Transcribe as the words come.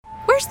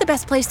Where's the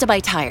best place to buy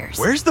tires?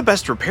 Where's the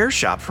best repair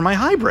shop for my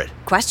hybrid?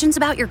 Questions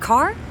about your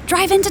car?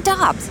 Drive into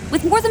Dobbs.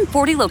 With more than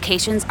 40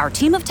 locations, our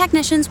team of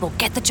technicians will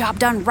get the job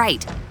done right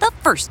the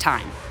first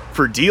time.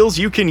 For deals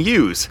you can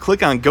use,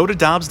 click on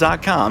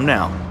gotodobbs.com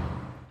now.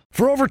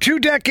 For over 2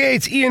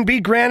 decades, E&B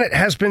Granite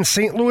has been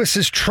St.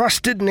 Louis's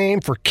trusted name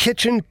for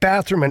kitchen,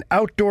 bathroom, and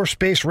outdoor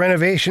space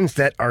renovations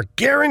that are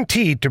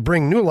guaranteed to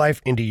bring new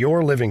life into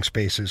your living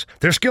spaces.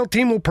 Their skilled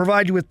team will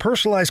provide you with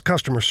personalized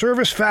customer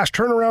service, fast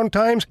turnaround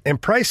times, and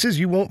prices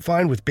you won't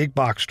find with big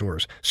box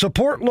stores.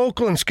 Support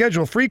local and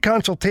schedule free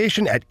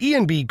consultation at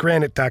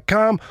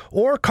enbgranite.com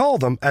or call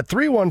them at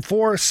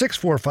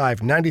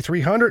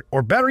 314-645-9300,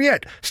 or better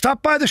yet,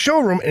 stop by the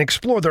showroom and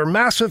explore their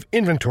massive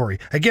inventory.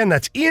 Again,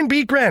 that's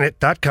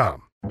enbgranite.com.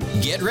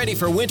 Get ready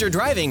for winter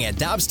driving at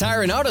Dobbs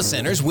Tire and Auto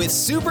Centers with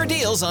super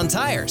deals on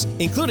tires,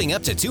 including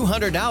up to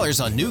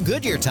 $200 on new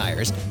Goodyear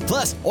tires,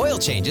 plus oil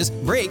changes,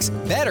 brakes,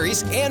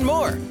 batteries, and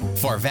more.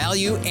 For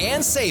value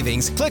and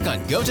savings, click on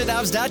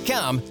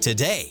gotodobbs.com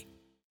today.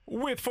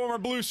 With former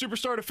Blues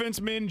superstar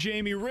defenseman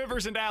Jamie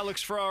Rivers and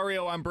Alex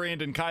Ferrario, I'm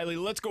Brandon Kiley.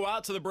 Let's go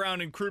out to the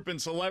Brown and Crouppen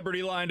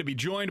Celebrity Line to be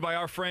joined by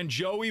our friend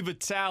Joey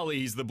Vitale.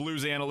 He's the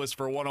Blues analyst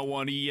for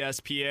 101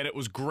 ESPN. It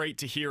was great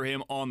to hear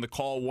him on the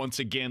call once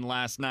again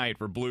last night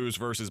for Blues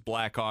versus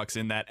Blackhawks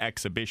in that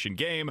exhibition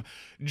game.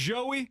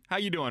 Joey, how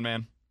you doing,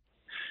 man?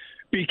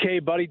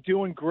 BK, buddy,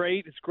 doing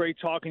great. It's great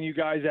talking to you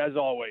guys as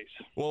always.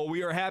 Well,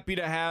 we are happy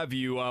to have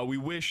you. We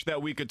wish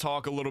that we could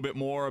talk a little bit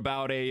more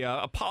about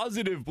a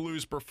positive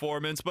Blues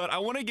performance, but I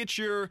want to get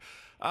your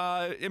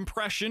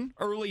impression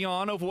early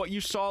on of what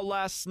you saw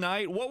last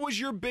night. What was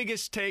your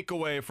biggest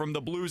takeaway from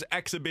the Blues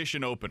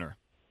exhibition opener?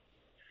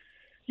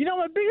 You know,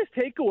 my biggest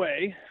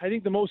takeaway, I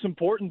think the most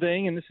important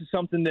thing, and this is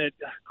something that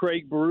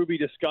Craig Berube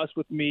discussed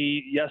with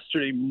me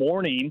yesterday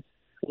morning,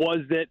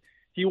 was that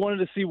he wanted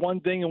to see one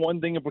thing and one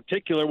thing in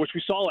particular, which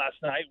we saw last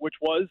night, which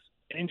was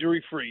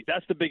injury-free.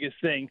 That's the biggest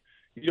thing.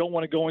 You don't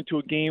want to go into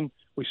a game.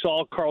 We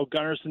saw Carl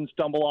Gunnarsson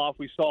stumble off.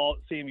 We saw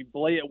Sammy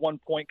Blais at one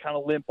point kind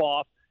of limp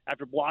off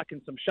after blocking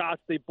some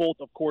shots. They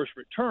both, of course,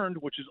 returned,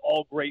 which is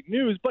all great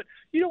news. But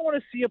you don't want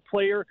to see a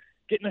player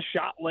get in a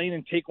shot lane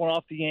and take one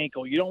off the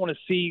ankle. You don't want to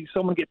see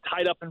someone get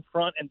tied up in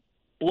front and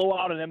blow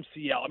out an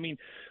MCL. I mean,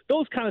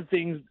 those kind of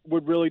things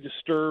would really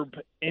disturb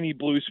any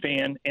Blues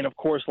fan. And, of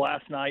course,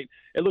 last night,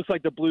 it looks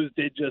like the Blues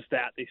did just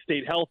that. They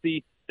stayed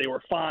healthy. They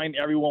were fine.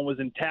 Everyone was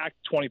intact,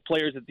 20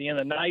 players at the end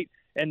of the night.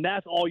 And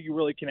that's all you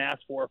really can ask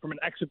for from an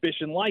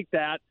exhibition like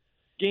that,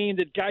 game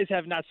that guys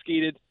have not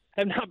skated,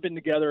 have not been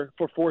together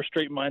for 4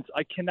 straight months.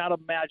 I cannot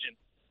imagine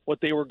what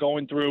they were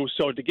going through.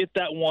 So to get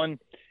that one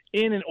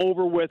in and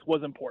over with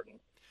was important.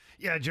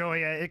 Yeah,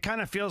 Joey, it kind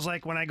of feels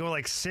like when I go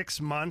like 6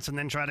 months and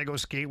then try to go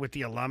skate with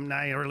the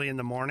alumni early in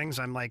the mornings,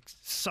 I'm like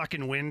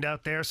sucking wind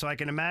out there. So I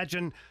can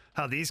imagine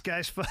how these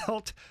guys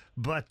felt.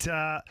 But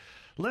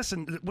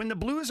listen, when the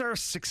Blues are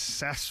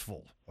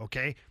successful,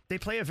 okay, they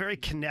play a very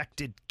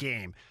connected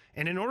game.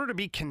 And in order to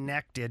be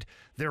connected,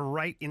 they're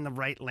right in the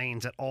right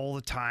lanes at all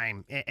the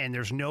time. And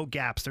there's no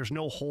gaps. There's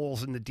no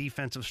holes in the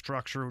defensive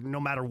structure, no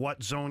matter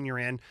what zone you're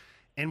in.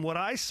 And what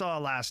I saw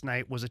last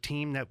night was a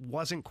team that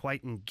wasn't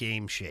quite in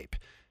game shape.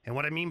 And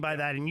what I mean by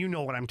that, and you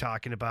know what I'm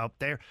talking about,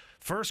 their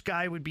first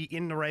guy would be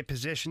in the right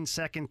position,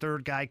 second,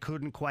 third guy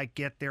couldn't quite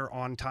get there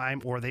on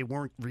time, or they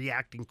weren't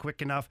reacting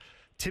quick enough.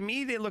 To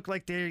me, they look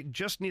like they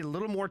just need a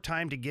little more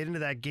time to get into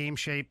that game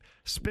shape,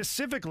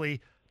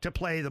 specifically to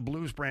play the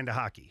Blues brand of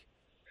hockey.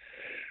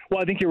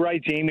 Well, I think you're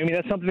right, Jamie. I mean,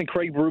 that's something that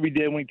Craig Berube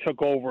did when he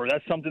took over.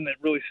 That's something that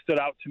really stood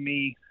out to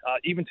me,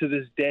 even to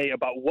this day,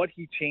 about what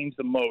he changed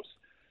the most.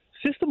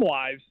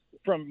 System-wise,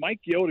 from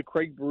Mike Yeo to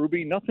Craig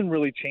Berube, nothing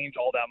really changed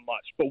all that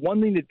much. But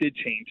one thing that did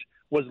change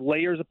was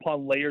layers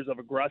upon layers of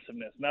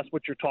aggressiveness, and that's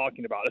what you're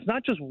talking about. It's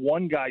not just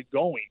one guy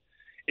going.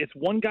 It's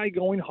one guy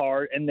going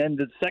hard, and then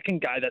the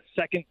second guy, that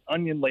second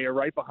onion layer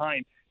right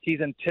behind, he's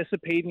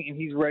anticipating and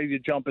he's ready to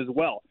jump as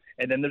well.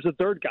 And then there's a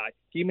third guy.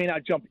 He may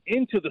not jump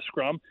into the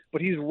scrum,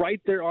 but he's right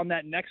there on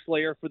that next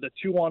layer for the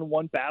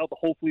 2-on-1 battle to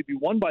hopefully be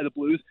won by the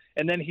Blues,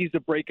 and then he's the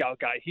breakout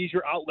guy. He's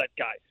your outlet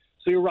guy.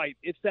 So you're right.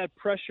 It's that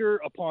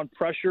pressure upon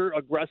pressure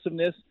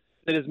aggressiveness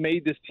that has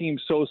made this team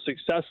so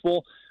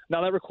successful.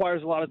 Now, that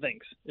requires a lot of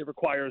things. It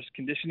requires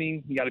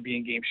conditioning. You got to be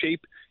in game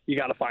shape. You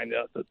got to find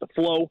the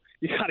flow.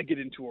 You got to get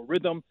into a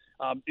rhythm.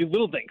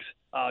 Little things,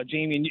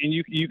 Jamie, and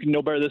you can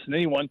know better this than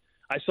anyone.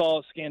 I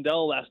saw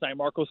Scandella last night,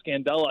 Marco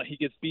Scandella. He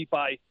gets beat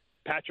by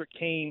Patrick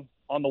Kane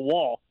on the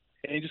wall,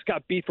 and he just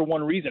got beat for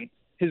one reason.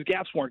 His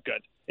gaps weren't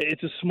good.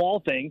 It's a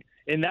small thing,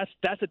 and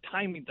that's a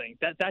timing thing.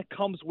 That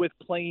comes with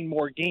playing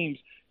more games.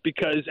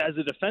 Because as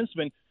a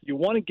defenseman, you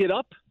want to get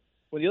up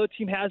when the other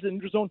team has an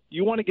injury zone.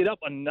 You want to get up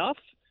enough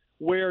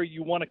where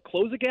you want to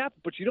close a gap,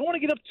 but you don't want to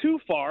get up too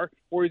far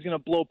where he's going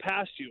to blow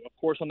past you. Of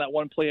course, on that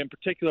one play in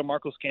particular,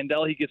 Marco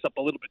Scandella, he gets up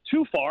a little bit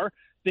too far,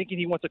 thinking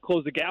he wants to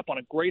close the gap on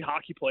a great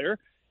hockey player.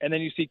 And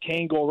then you see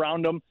Kane go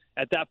around him.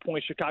 At that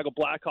point, Chicago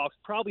Blackhawks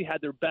probably had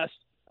their best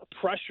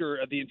pressure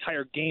of the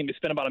entire game. They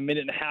spent about a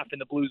minute and a half in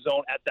the blue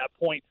zone at that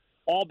point,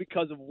 all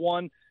because of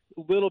one,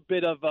 little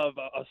bit of a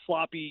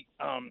sloppy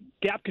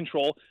gap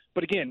control.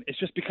 But again, it's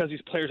just because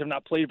these players have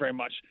not played very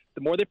much.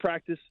 The more they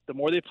practice, the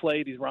more they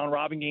play. These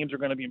round-robin games are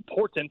going to be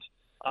important.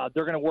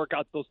 They're going to work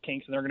out those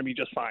kinks, and they're going to be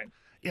just fine.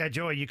 Yeah,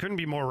 Joey, you couldn't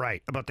be more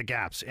right about the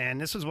gaps.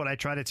 And this is what I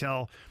try to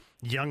tell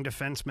young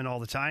defensemen all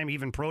the time,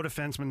 even pro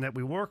defensemen that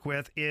we work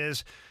with,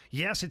 is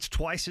yes, it's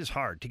twice as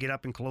hard to get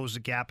up and close the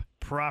gap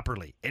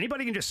properly.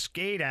 Anybody can just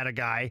skate at a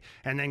guy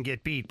and then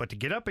get beat, but to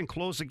get up and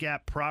close the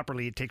gap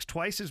properly, it takes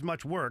twice as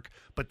much work.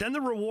 But then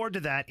the reward to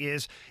that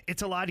is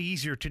it's a lot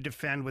easier to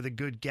defend with a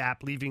good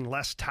gap, leaving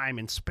less time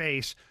and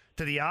space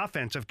to the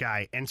offensive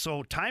guy. And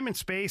so time and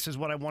space is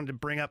what I wanted to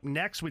bring up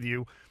next with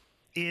you,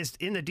 is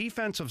in the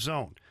defensive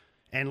zone.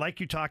 And like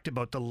you talked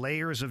about, the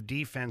layers of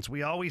defense,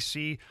 we always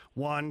see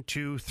 1,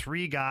 2,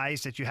 3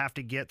 guys that you have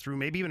to get through,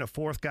 maybe even a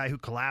fourth guy who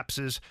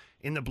collapses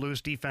in the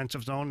Blues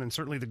defensive zone, and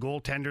certainly the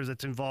goaltenders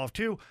that's involved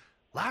too.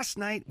 Last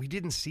night, we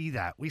didn't see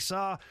that. We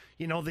saw,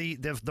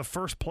 the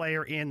first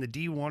player in the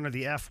D1 or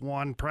the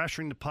F1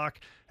 pressuring the puck,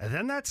 and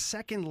then that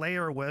second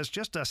layer was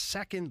just a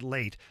second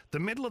late. The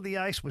middle of the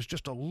ice was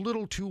just a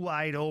little too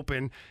wide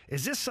open.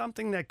 Is this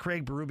something that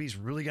Craig Berube's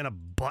really going to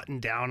button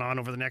down on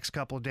over the next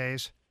couple of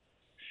days?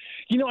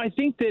 I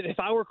think that if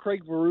I were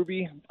Craig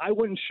Berube, I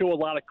wouldn't show a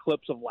lot of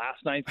clips of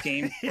last night's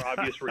game for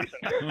obvious reasons.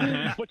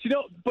 But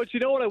you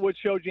know what I would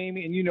show,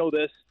 Jamie, and you know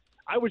this.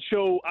 I would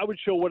show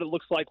what it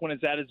looks like when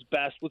it's at its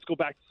best. Let's go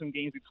back to some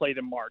games we played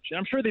in March, and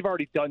I'm sure they've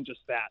already done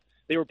just that.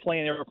 They were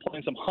playing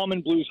some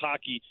humming Blues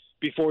hockey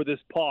before this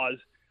pause.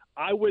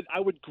 I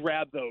would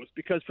grab those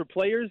because for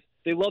players,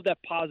 they love that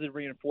positive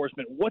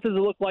reinforcement. What does it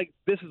look like?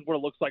 This is what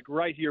it looks like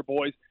right here,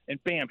 boys.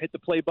 And bam, hit the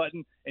play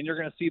button, and you're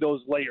going to see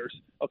those layers.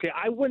 Okay,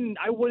 I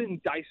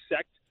wouldn't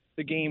dissect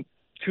the game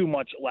too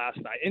much last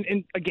night.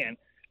 And again,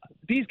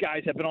 these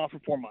guys have been off for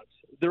 4 months.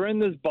 They're in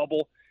this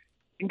bubble.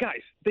 And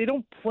guys, they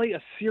don't play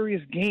a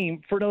serious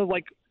game for another,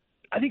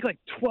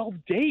 12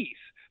 days.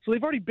 So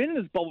they've already been in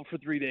this bubble for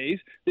 3 days.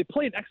 They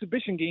play an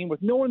exhibition game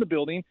with no one in the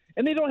building,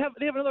 and they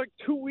have another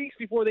 2 weeks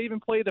before they even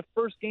play the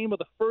first game of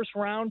the first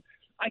round.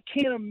 I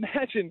can't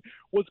imagine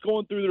what's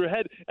going through their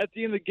head. At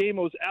the end of the game,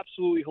 it was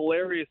absolutely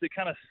hilarious. They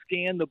kind of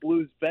scanned the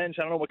Blues bench.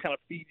 I don't know what kind of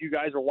feed you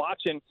guys are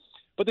watching,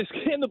 but they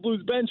scanned the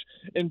Blues bench,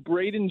 and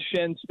Braden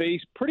Schen's face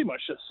pretty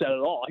much just said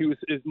it all.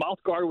 His mouth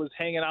guard was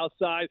hanging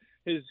outside.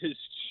 His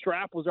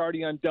strap was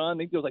already undone. I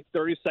think there was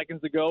 30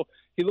 seconds to go.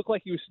 He looked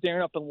like he was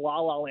staring up in La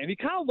La Land. He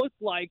kind of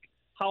looked like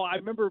how I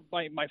remember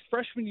my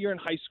freshman year in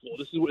high school.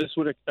 This is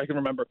what I can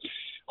remember.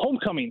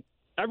 Homecoming.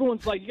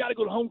 Everyone's like, you got to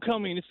go to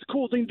homecoming. It's the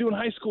cool thing to do in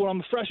high school. And I'm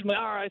a freshman.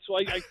 All right, so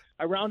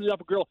I rounded up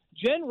a girl.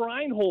 Jen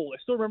Reinhold.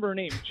 I still remember her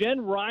name. Jen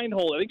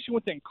Reinhold. I think she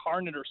went to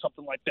Incarnate or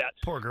something like that.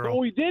 Poor girl. But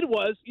what we did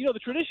was, the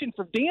tradition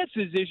for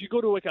dances is you go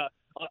to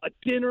a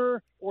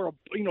dinner or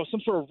some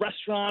sort of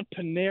restaurant,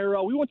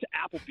 Panera. We went to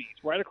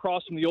Applebee's right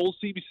across from the old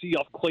CBC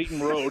off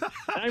Clayton Road.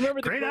 And I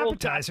remember the great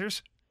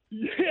appetizers.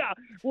 Yeah,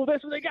 well,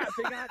 that's what they got.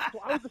 So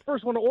I was the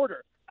first one to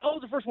order.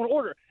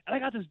 And I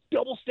got this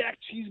double-stacked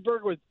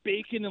cheeseburger with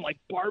bacon and,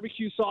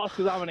 barbecue sauce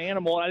because I'm an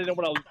animal. And I didn't know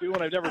what I was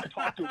doing. I've never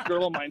talked to a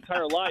girl in my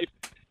entire life.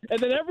 And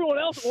then everyone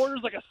else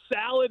orders, a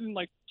salad and,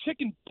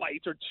 chicken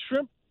bites or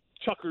shrimp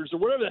chuckers or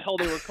whatever the hell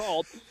they were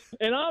called.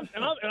 And I'm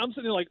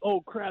sitting there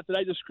oh, crap, did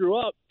I just screw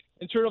up?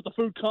 And sure enough, the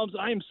food comes.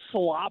 I am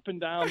slopping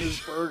down this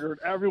burger,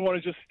 and everyone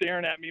is just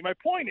staring at me. My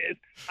point is,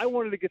 I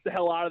wanted to get the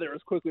hell out of there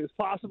as quickly as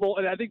possible,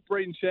 and I think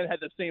Braden Schenn had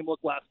the same look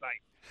last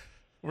night.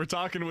 We're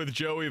talking with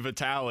Joey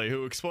Vitale,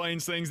 who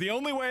explains things the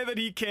only way that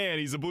he can.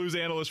 He's a Blues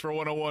analyst for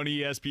 101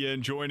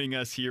 ESPN, joining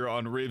us here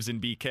on Rivs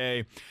and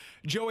BK.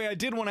 Joey, I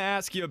did want to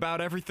ask you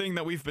about everything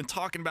that we've been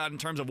talking about in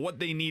terms of what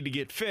they need to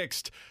get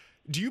fixed.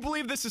 Do you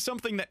believe this is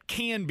something that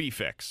can be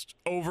fixed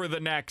over the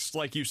next,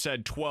 like you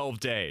said, 12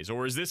 days?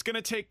 Or is this going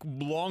to take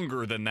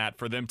longer than that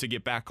for them to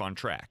get back on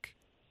track?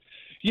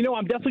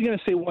 I'm definitely going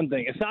to say one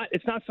thing.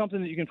 It's not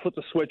something that you can flip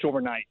the switch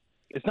overnight.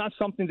 It's not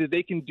something that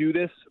they can do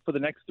this for the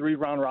next 3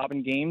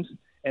 round-robin games.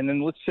 And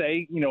then let's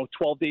say,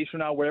 12 days from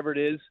now, whatever it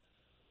is,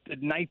 the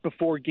night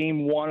before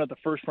game 1 of the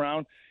first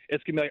round,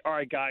 it's going to be all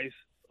right, guys,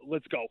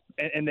 let's go.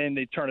 And then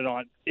they turn it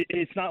on.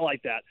 It's not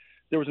like that.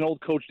 There was an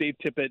old coach, Dave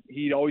Tippett.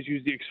 He'd always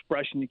use the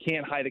expression, you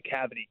can't hide a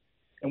cavity.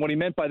 And what he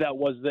meant by that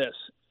was this.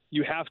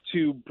 You have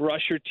to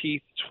brush your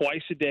teeth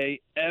twice a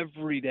day,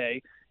 every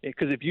day,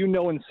 because if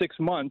in 6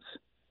 months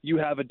you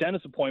have a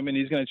dentist appointment,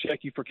 he's going to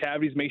check you for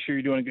cavities, make sure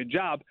you're doing a good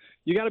job,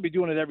 you got to be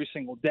doing it every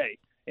single day.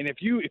 And if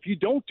you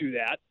don't do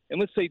that, and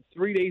let's say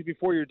 3 days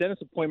before your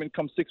dentist appointment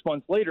comes 6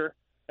 months later,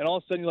 and all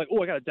of a sudden you're like,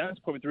 oh, I got a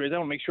dentist appointment 3 days, I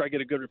want to make sure I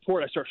get a good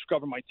report, I start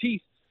scrubbing my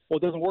teeth. Well,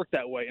 it doesn't work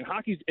that way. And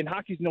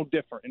hockey's no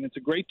different. And it's a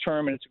great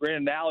term, and it's a great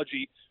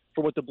analogy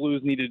for what the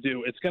Blues need to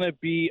do. It's going to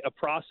be a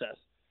process.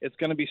 It's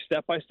going to be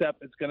step by step.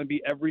 It's going to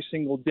be every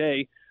single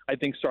day. I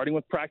think starting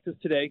with practice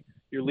today,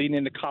 you're leading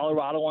into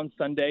Colorado on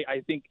Sunday. I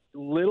think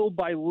little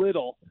by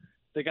little,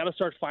 they got to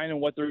start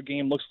finding what their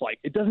game looks like.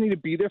 It doesn't need to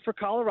be there for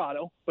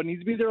Colorado, but it needs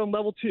to be there on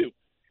level 2.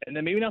 And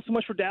then maybe not so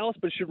much for Dallas,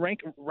 but it should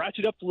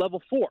ratchet up to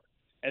level 4.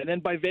 And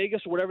then by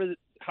Vegas or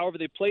however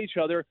they play each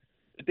other,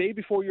 the day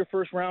before your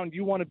first round,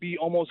 you want to be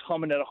almost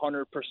humming at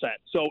 100%.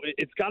 So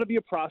it's got to be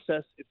a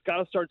process. It's got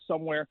to start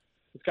somewhere.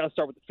 It's got to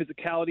start with the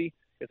physicality.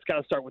 It's got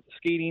to start with the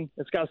skating.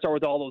 It's got to start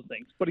with all those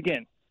things. But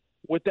again,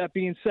 with that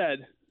being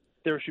said,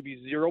 there should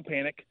be zero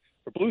panic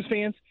for Blues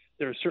fans.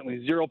 There's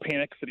certainly zero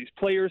panic for these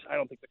players. I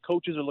don't think the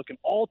coaches are looking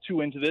all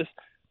too into this.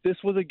 This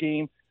was a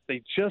game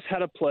they just had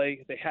to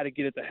play. They had to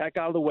get it the heck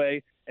out of the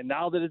way. And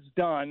now that it's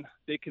done,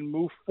 they can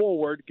move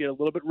forward, get a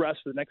little bit rest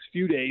for the next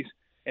few days,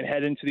 and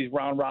head into these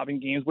round-robin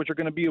games, which are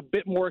going to be a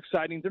bit more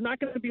exciting. They're not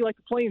going to be like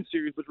the playing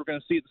series, which we're going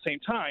to see at the same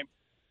time,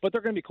 but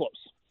they're going to be close.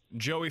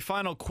 Joey,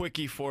 final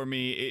quickie for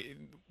me.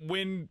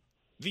 When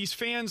these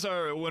fans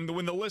are, when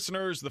the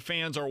listeners, the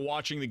fans are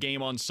watching the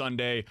game on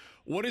Sunday,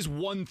 what is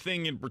one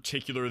thing in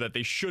particular that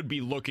they should be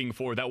looking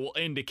for that will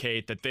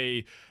indicate that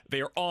they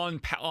are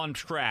on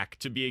track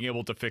to being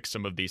able to fix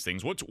some of these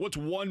things? What's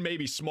one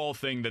maybe small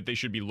thing that they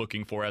should be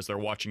looking for as they're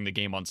watching the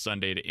game on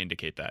Sunday to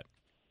indicate that?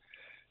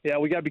 Yeah,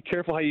 we got to be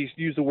careful how you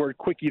use the word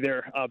quickie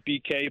there,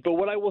 BK. But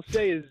what I will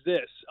say is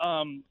this.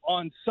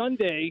 On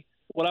Sunday,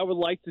 what I would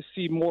like to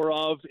see more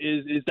of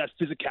is that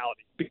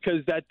physicality,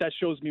 because that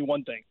shows me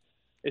one thing.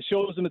 It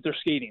shows them that they're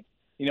skating.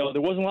 You know,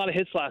 there wasn't a lot of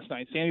hits last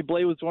night. Sammy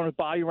Blais was throwing his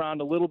body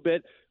around a little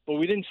bit, but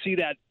we didn't see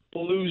that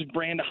Blues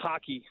brand of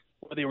hockey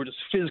where they were just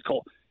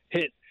physical,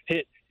 hit.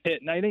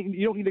 Now,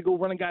 you don't need to go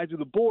running guys through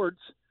the boards,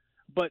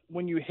 but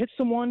when you hit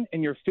someone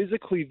and you're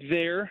physically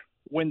there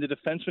when the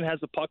defenseman has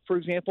the puck, for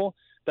example,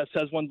 that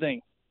says one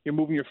thing. You're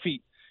moving your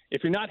feet.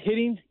 If you're not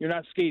hitting, you're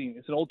not skating.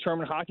 It's an old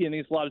term in hockey, and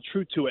there's a lot of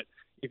truth to it.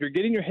 If you're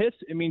getting your hits,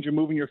 it means you're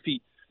moving your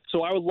feet.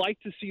 So I would like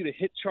to see the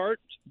hit chart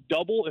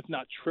double, if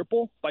not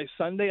triple, by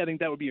Sunday. I think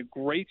that would be a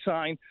great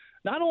sign.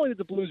 Not only that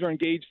the Blues are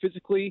engaged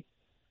physically,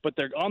 but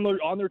they're on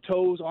their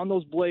toes, on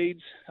those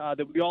blades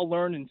that we all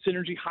learned in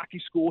Synergy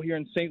Hockey School here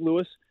in St.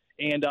 Louis,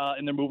 and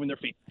they're moving their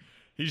feet.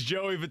 He's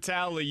Joey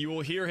Vitale. You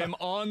will hear him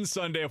on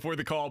Sunday before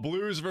the call.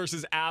 Blues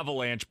versus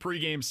Avalanche.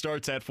 Pregame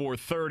starts at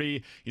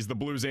 4:30. He's the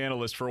Blues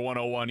analyst for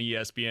 101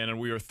 ESPN, and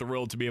we are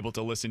thrilled to be able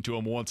to listen to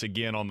him once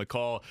again on the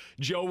call.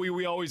 Joey,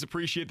 we always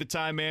appreciate the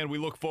time, man. We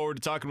look forward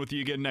to talking with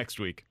you again next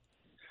week.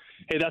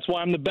 Hey, that's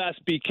why I'm the best,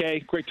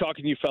 BK. Great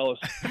talking to you, fellas.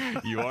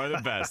 You are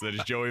the best. That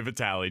is Joey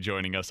Vitale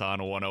joining us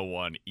on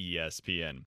 101 ESPN.